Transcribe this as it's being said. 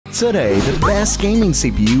Today, the best gaming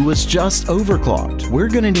CPU was just overclocked. We're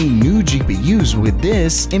gonna need new GPUs with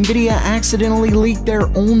this. Nvidia accidentally leaked their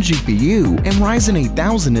own GPU, and Ryzen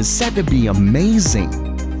 8000 is set to be amazing.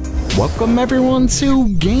 Welcome everyone to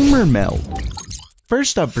Gamer Melt.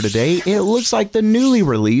 First up for today, it looks like the newly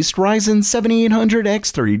released Ryzen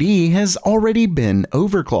 7800X 3D has already been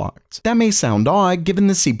overclocked. That may sound odd given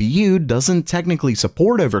the CPU doesn't technically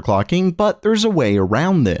support overclocking, but there's a way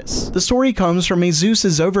around this. The story comes from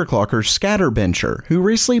Asus's overclocker Scatterbencher, who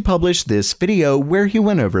recently published this video where he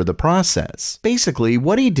went over the process. Basically,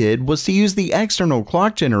 what he did was to use the external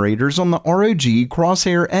clock generators on the ROG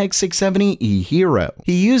Crosshair X670E Hero.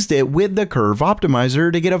 He used it with the curve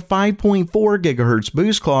optimizer to get a 5.4 GHz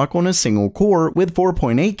boost clock on a single core with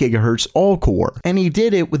 4.8 GHz all core, and he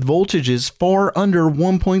did it with voltages far under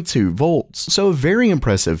 1.2 volts, so a very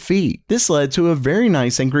impressive feat. This led to a very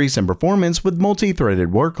nice increase in performance with multi-threaded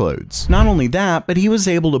workloads. Not only that, but he was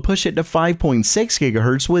able to push it to 5.6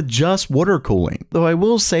 GHz with just water cooling, though I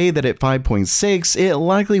will say that at 5.6 it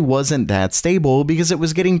likely wasn't that stable because it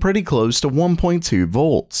was getting pretty close to 1.2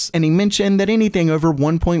 volts, and he mentioned that anything over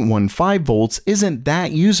 1.15 volts isn't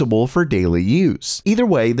that usable for daily use. Either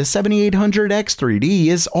way, the 7800X 3D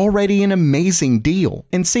is already an amazing deal,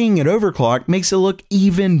 and seeing it overclock makes it look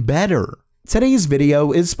even better. Today's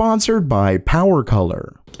video is sponsored by Power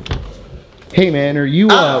Color. Hey man, are you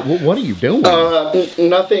what are you doing?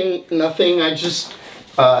 Nothing. I just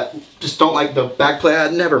don't like the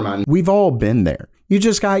backplate. Never mind. We've all been there. You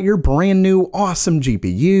just got your brand new awesome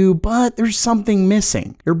GPU, but there's something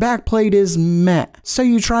missing. Your backplate is meh, so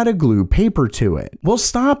you try to glue paper to it. Well,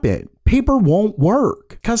 stop it. Paper won't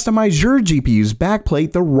work. Customize your GPU's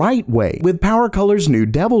backplate the right way with Power Color's new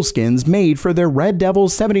Devil skins made for their Red Devil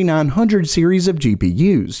 7900 series of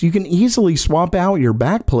GPUs. You can easily swap out your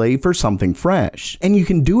backplate for something fresh, and you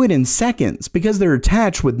can do it in seconds because they're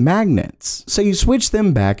attached with magnets, so you switch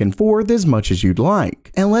them back and forth as much as you'd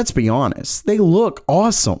like. And let's be honest, they look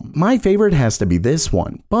awesome. My favorite has to be this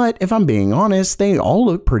one, but if I'm being honest, they all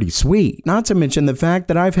look pretty sweet. Not to mention the fact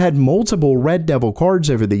that I've had multiple Red Devil cards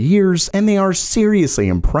over the years, and they are seriously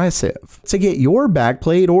impressive. To get your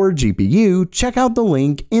backplate or GPU, check out the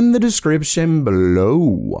link in the description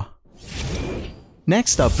below.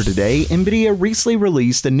 Next up for today, Nvidia recently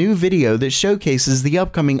released a new video that showcases the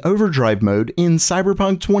upcoming overdrive mode in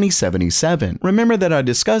Cyberpunk 2077. Remember that I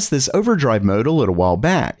discussed this overdrive mode a little while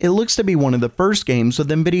back. It looks to be one of the first games with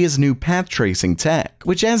Nvidia's new path tracing tech,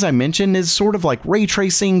 which as I mentioned is sort of like ray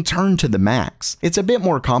tracing turned to the max. It's a bit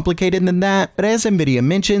more complicated than that, but as Nvidia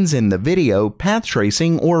mentions in the video, path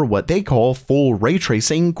tracing, or what they call full ray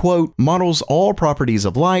tracing, quote, models all properties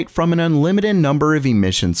of light from an unlimited number of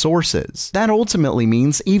emission sources. That ultimately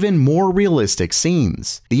means even more realistic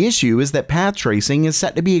scenes. The issue is that path tracing is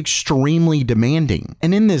set to be extremely demanding,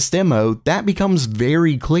 and in this demo, that becomes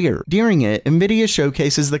very clear. During it, Nvidia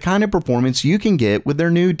showcases the kind of performance you can get with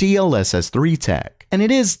their new DLSS 3 tech. And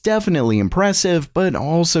it is definitely impressive, but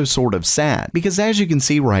also sort of sad, because as you can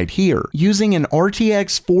see right here, using an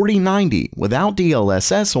RTX 4090 without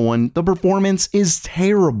DLSS on, the performance is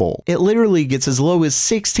terrible. It literally gets as low as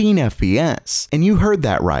 16 FPS, and you heard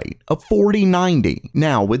that right, a 4090.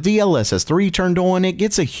 Now, with DLSS 3 turned on, it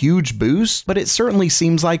gets a huge boost, but it certainly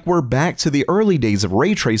seems like we're back to the early days of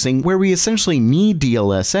ray tracing where we essentially need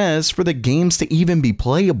DLSS for the games to even be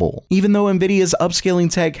playable. Even though Nvidia's upscaling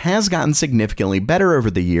tech has gotten significantly better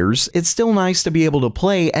over the years, it's still nice to be able to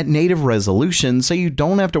play at native resolution so you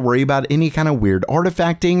don't have to worry about any kind of weird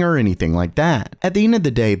artifacting or anything like that. At the end of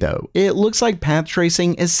the day though, it looks like path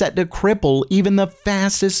tracing is set to cripple even the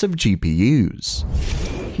fastest of GPUs.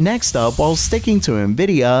 Next up, while sticking to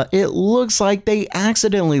Nvidia, it looks like they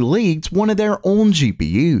accidentally leaked one of their own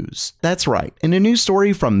GPUs. That's right, in a new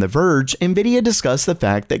story from The Verge, Nvidia discussed the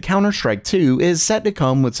fact that Counter-Strike 2 is set to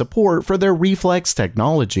come with support for their Reflex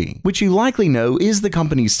technology, which you likely know is the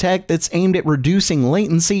company's tech that's aimed at reducing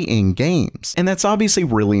latency in games, and that's obviously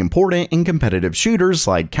really important in competitive shooters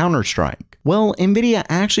like Counter-Strike. Well, Nvidia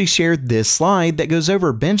actually shared this slide that goes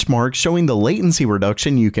over benchmarks showing the latency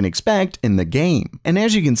reduction you can expect in the game. And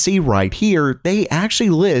as you can see right here, they actually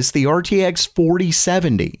list the RTX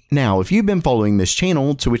 4070. Now, if you've been following this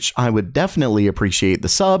channel, to which I would definitely appreciate the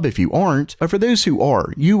sub if you aren't, but for those who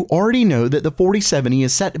are, you already know that the 4070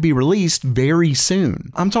 is set to be released very soon.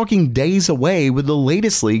 I'm talking days away with the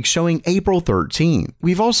latest leak showing April 13th.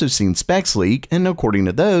 We've also seen specs leak, and according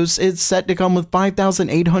to those, it's set to come with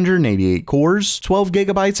 5,888 cores,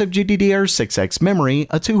 12GB of GDDR6X memory,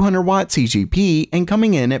 a 200-watt TGP, and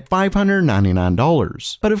coming in at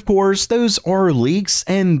 $599. But of course, those are leaks,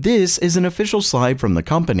 and this is an official slide from the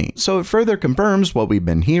company, so it further confirms what we've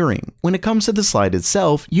been hearing. When it comes to the slide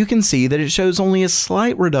itself, you can see that it shows only a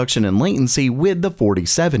slight reduction in latency with the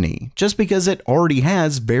 4070, just because it already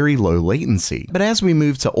has very low latency. But as we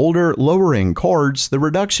move to older, lower-end cards, the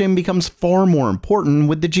reduction becomes far more important,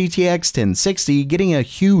 with the GTX 1060 getting a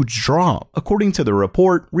huge drop. According to the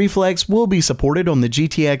report, Reflex will be supported on the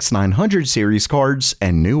GTX 900 series cards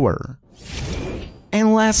and newer.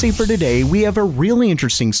 And lastly for today, we have a really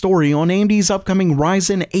interesting story on AMD's upcoming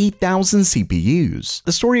Ryzen 8000 CPUs.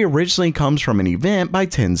 The story originally comes from an event by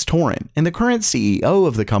Tens Torrent, and the current CEO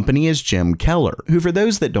of the company is Jim Keller, who, for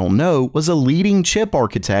those that don't know, was a leading chip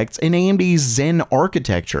architect in AMD's Zen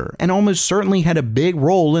architecture, and almost certainly had a big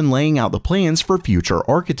role in laying out the plans for future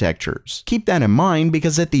architectures. Keep that in mind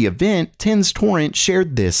because at the event, Tens Torrent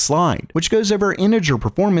shared this slide, which goes over integer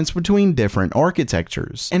performance between different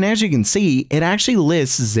architectures. And as you can see, it actually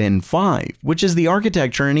lists Zen 5, which is the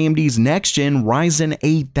architecture in AMD's next-gen Ryzen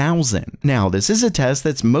 8000. Now, this is a test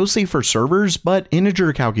that's mostly for servers, but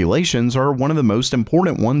integer calculations are one of the most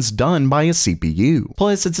important ones done by a CPU.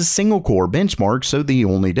 Plus, it's a single-core benchmark, so the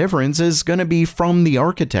only difference is going to be from the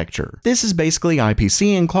architecture. This is basically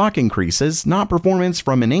IPC and clock increases, not performance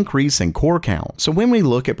from an increase in core count. So when we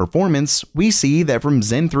look at performance, we see that from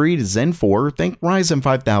Zen 3 to Zen 4, think Ryzen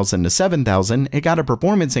 5000 to 7000, it got a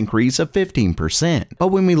performance increase of 15%. But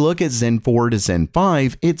when we look at Zen 4 to Zen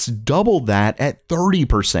 5, it's double that at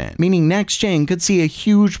 30%, meaning next gen could see a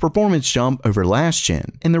huge performance jump over last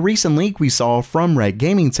gen. And the recent leak we saw from Red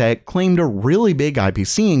Gaming Tech claimed a really big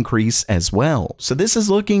IPC increase as well. So this is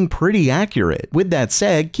looking pretty accurate. With that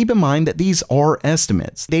said, keep in mind that these are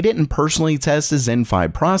estimates. They didn't personally test a Zen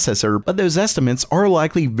 5 processor, but those estimates are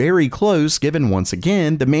likely very close given, once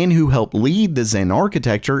again, the man who helped lead the Zen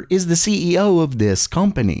architecture is the CEO of this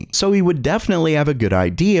company. So he would definitely have a good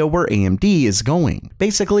idea where AMD is going.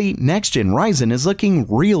 Basically, next-gen Ryzen is looking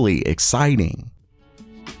really exciting.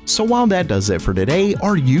 So while that does it for today,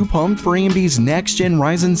 are you pumped for AMD's next-gen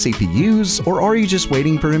Ryzen CPUs, or are you just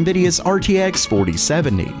waiting for Nvidia's RTX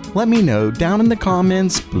 4070? Let me know down in the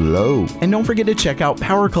comments below. And don't forget to check out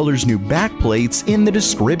PowerColor's new backplates in the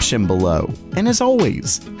description below. And as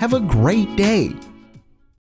always, have a great day.